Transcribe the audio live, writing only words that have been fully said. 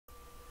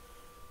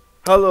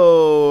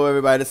Hello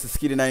everybody, this is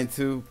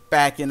Skeeter92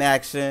 back in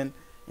action.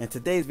 In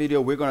today's video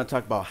we're going to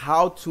talk about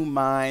how to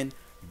mine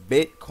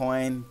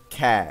Bitcoin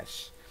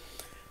Cash.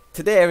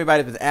 Today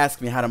everybody was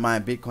asking me how to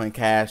mine Bitcoin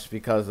Cash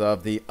because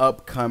of the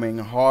upcoming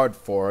hard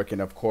fork, and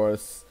of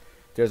course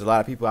there's a lot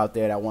of people out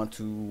there that want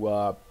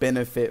to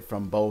benefit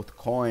from both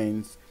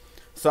coins.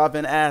 So I've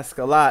been asked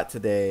a lot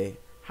today,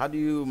 how do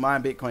you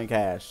mine Bitcoin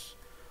Cash?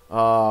 A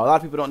lot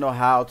of people don't know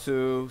how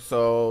to,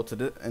 so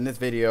in this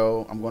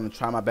video I'm going to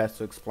try my best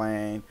to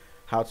explain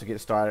how to get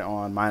started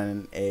on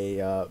mining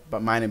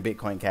mining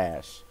Bitcoin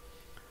Cash.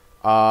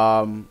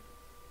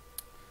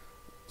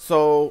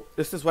 So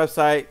this is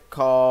website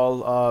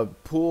called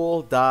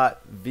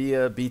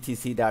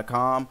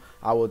pool.viabtc.com.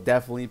 I will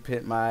definitely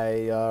put my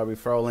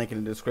referral link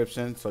in the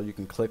description so you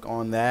can click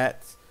on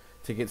that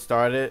to get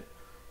started.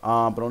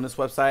 But on this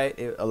website,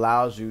 it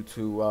allows you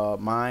to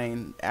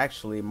mine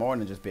actually more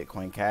than just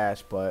Bitcoin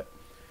Cash, but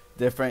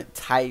different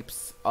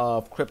types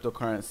of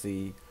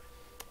cryptocurrency.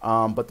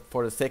 But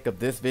for the sake of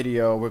this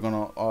video, we're going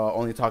to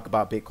only talk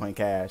about Bitcoin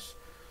Cash.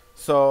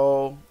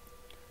 So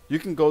you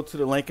can go to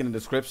the link in the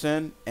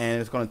description and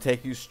it's going to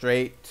take you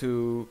straight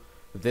to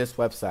this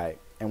website.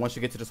 And once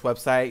you get to this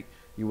website,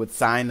 you would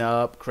sign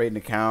up, create an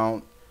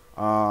account.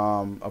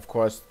 Of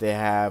course, they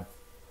have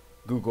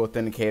Google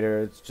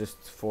Authenticators just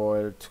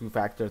for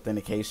two-factor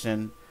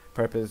authentication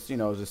purpose, you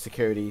know, just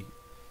security.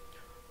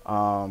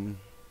 So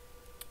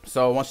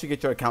once you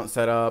get your account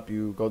set up,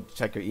 you go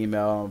check your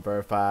email and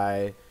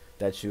verify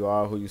that you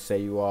are who you say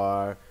you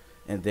are,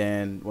 and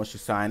then once you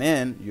sign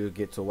in, you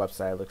get to a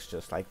website that looks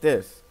just like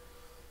this,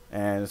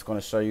 and it's going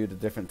to show you the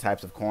different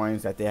types of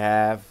coins that they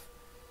have.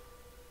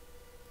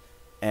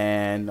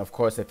 And of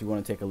course, if you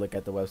want to take a look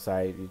at the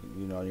website,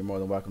 you know, you're more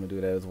than welcome to do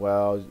that as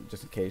well,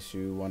 just in case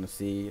you want to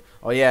see.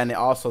 Oh yeah, and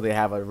they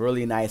have a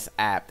really nice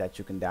app that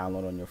you can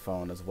download on your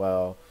phone as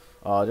well.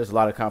 There's a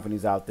lot of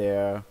companies out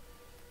there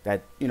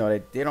that, you know,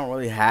 they don't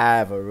really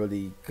have a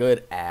really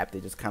good app.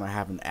 They just kind of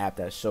have an app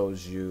that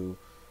shows you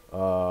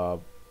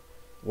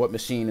what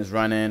machine is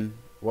running,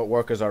 what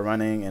workers are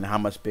running, and how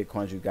much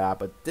Bitcoins you got.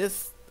 But the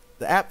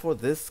app for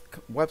this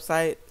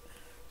website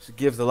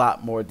gives a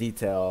lot more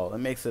detail. It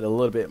makes it a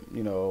little bit,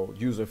 you know,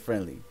 user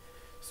friendly.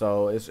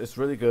 So it's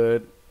really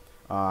good.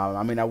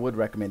 I mean, I would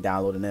recommend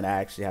downloading it.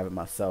 I actually have it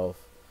myself.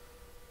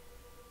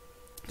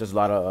 There's a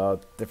lot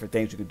of different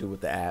things you can do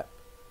with the app.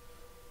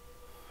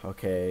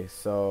 Okay,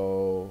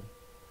 so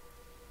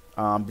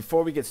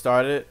before we get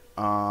started,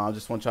 I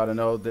just want y'all to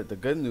know that the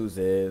good news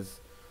is,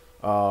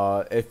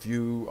 if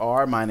you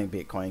are mining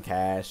Bitcoin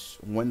Cash,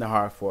 when the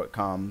hard fork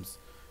comes,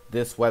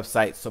 this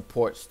website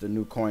supports the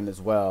new coin as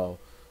well.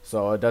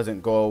 So it doesn't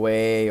go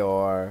away,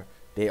 or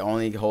they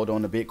only hold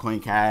on to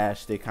Bitcoin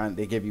Cash. They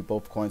give you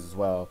both coins as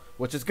well,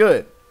 which is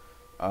good.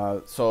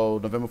 So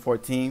November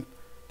 14th,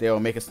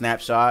 they'll make a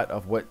snapshot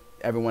of what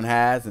everyone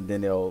has, and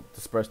then they'll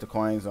disperse the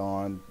coins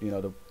on, you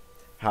know,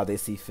 how they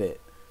see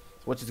fit,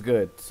 which is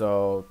good.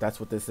 So that's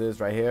what this is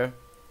right here.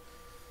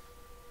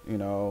 You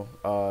know,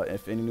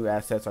 if any new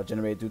assets are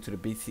generated due to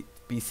the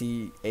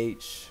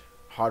BCH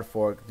hard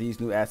fork, these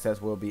new assets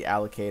will be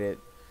allocated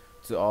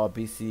to all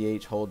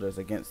BCH holders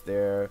against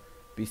their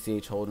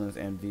BCH holdings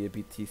and via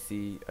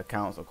BTC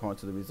accounts according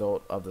to the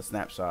result of the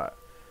snapshot.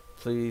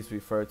 Please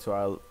refer to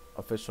our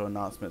official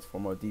announcements for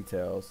more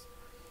details.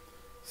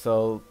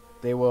 So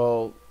they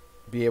will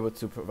be able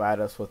to provide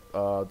us with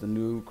the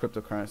new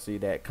cryptocurrency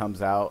that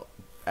comes out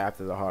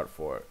after the hard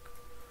fork.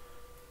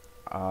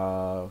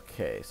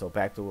 Okay, so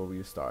back to where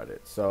we started.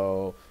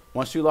 So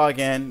once you log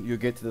in, you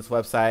get to this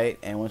website,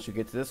 and once you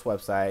get to this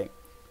website,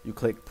 you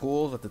click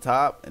pools at the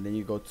top, and then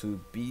you go to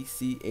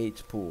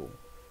BCH pool.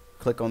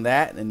 Click on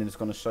that, and then it's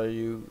going to show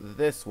you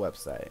this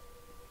website.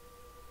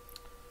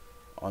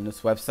 On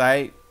this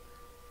website,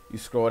 you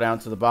scroll down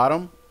to the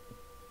bottom,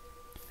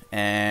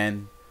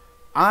 and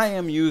I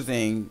am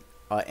using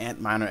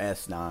Antminer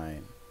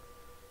S9.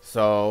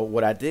 So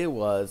what I did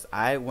was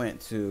I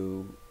went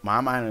to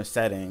my miner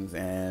settings,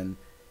 and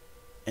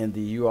in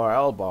the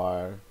URL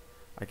bar,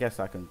 I guess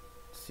I can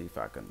see if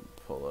I can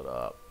pull it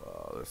up.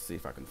 Let's see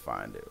if I can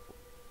find it.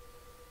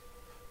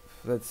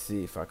 Let's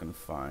see if I can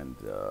find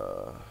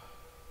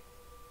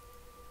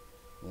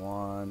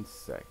 1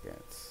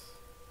 second.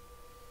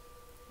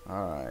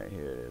 Alright,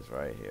 here it is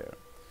right here.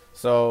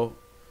 So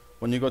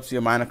when you go to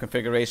your miner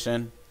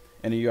configuration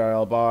in the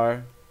URL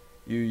bar,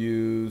 you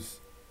use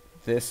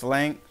this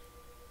link,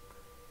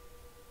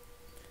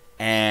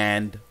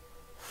 and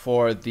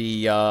for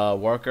the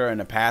worker and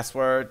the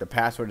password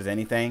is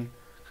anything.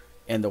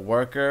 In the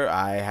worker,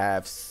 I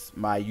have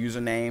my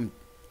username.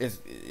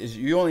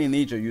 You only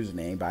need your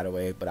username, by the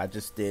way, but I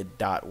just did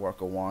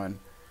 .worker1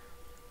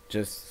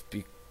 just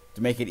to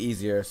make it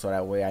easier, so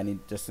that way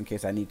just in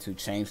case I need to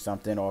change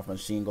something, or if a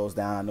machine goes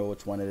down, I know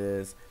which one it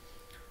is.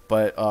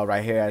 But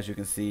right here, as you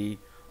can see,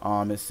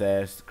 it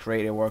says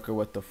create a worker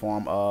with the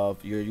form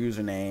of your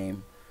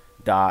username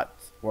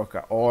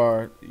 .worker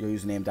or your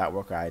username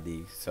 .worker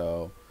ID,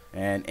 so,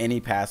 and any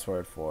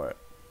password for it.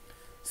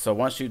 So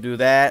once you do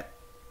that,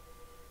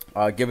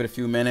 give it a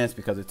few minutes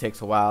because it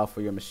takes a while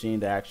for your machine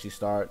to actually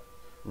start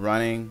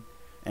running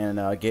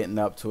and getting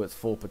up to its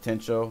full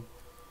potential,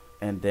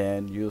 and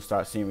then you'll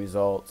start seeing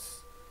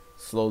results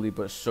slowly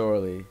but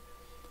surely.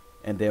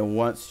 And then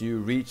once you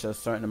reach a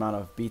certain amount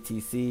of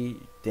BTC,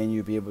 then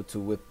you'll be able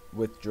to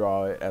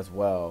withdraw it as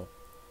well.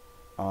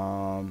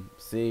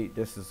 See,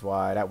 this is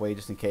why, that way,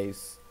 just in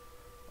case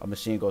a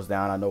machine goes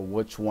down, I know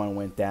which one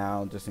went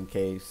down, just in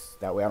case.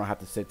 That way I don't have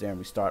to sit there and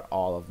restart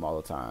all of them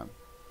all the time.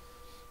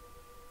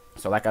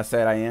 So like I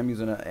said, I am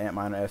using an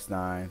Antminer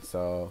S9,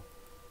 so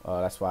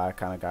that's why I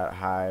kind of got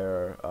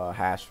higher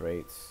hash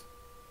rates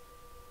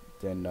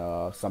than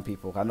some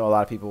people. I know a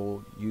lot of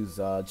people use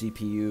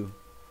GPU.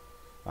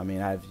 I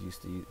mean, I've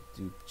used to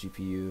do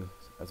GPU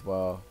as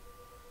well.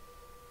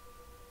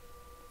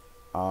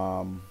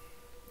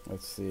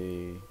 Let's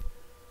see,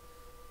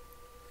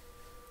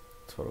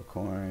 total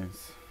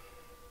coins.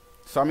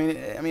 So I mean,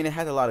 it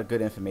has a lot of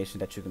good information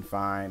that you can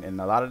find, and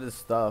a lot of this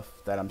stuff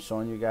that I'm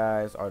showing you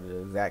guys are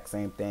the exact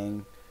same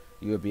thing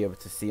you will be able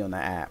to see on the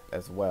app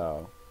as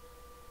well.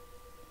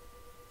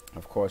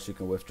 Of course, you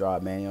can withdraw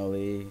it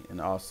manually and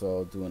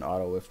also do an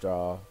auto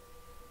withdrawal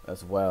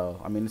as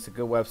well. I mean, it's a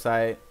good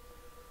website.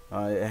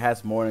 It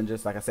has more than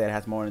just, like I said, it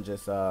has more than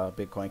just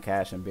Bitcoin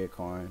Cash and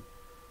Bitcoin.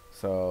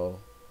 So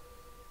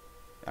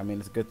I mean,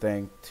 it's a good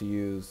thing to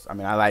use. I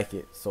mean, I like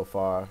it so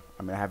far.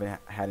 I mean, I haven't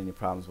had any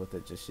problems with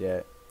it just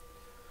yet.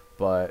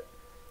 But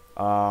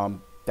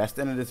that's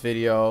the end of this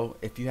video.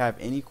 If you have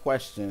any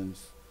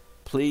questions,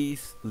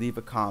 please leave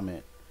a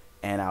comment,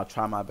 and I'll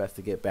try my best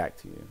to get back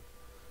to you.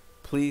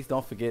 Please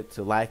don't forget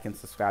to like and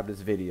subscribe to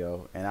this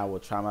video, and I will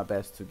try my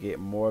best to get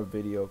more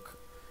video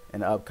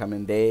in the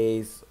upcoming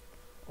days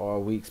or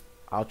weeks.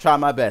 I'll try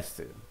my best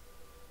to.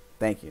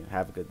 Thank you.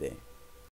 Have a good day.